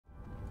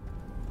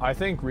I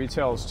think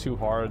retail is too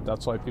hard.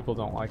 That's why people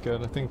don't like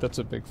it. I think that's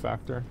a big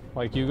factor.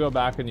 Like, you go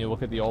back and you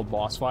look at the old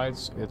boss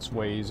fights, it's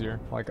way easier.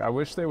 Like, I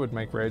wish they would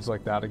make raids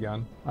like that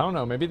again. I don't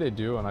know, maybe they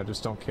do and I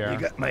just don't care. You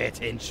got my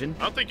attention.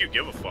 I don't think you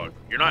give a fuck.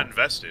 You're not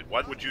invested.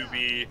 Why would you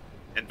be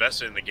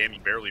invested in the game you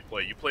barely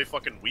play? You play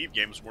fucking Weave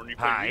games more than you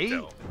play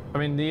retail. I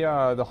mean, the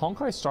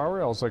Honkai Star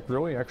Rail is, like,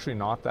 really actually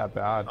not that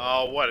bad.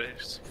 Oh, what?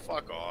 Just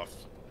fuck off.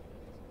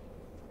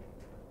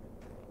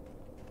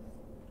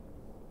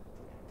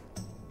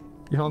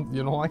 You don't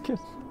like it?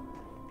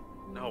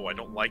 No, I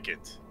don't like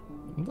it.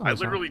 No, I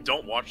literally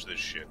don't watch this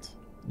shit.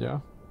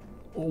 Yeah.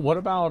 What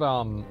about,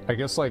 I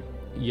guess, like,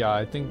 yeah,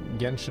 I think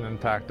Genshin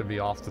Impact to be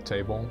off the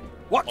table.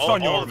 What's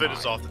on your All of it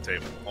is off the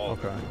table. All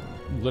of it.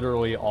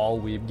 Literally all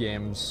Weeb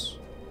games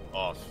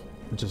Off.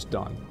 just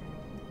done.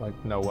 Like,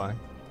 no way.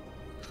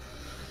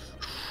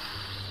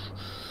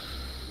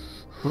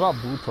 What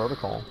about Blue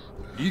Protocol?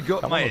 You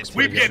got my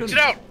Weeb game, get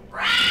out!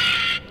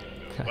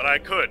 Okay. But I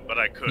could.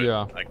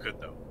 Yeah. I could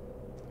though.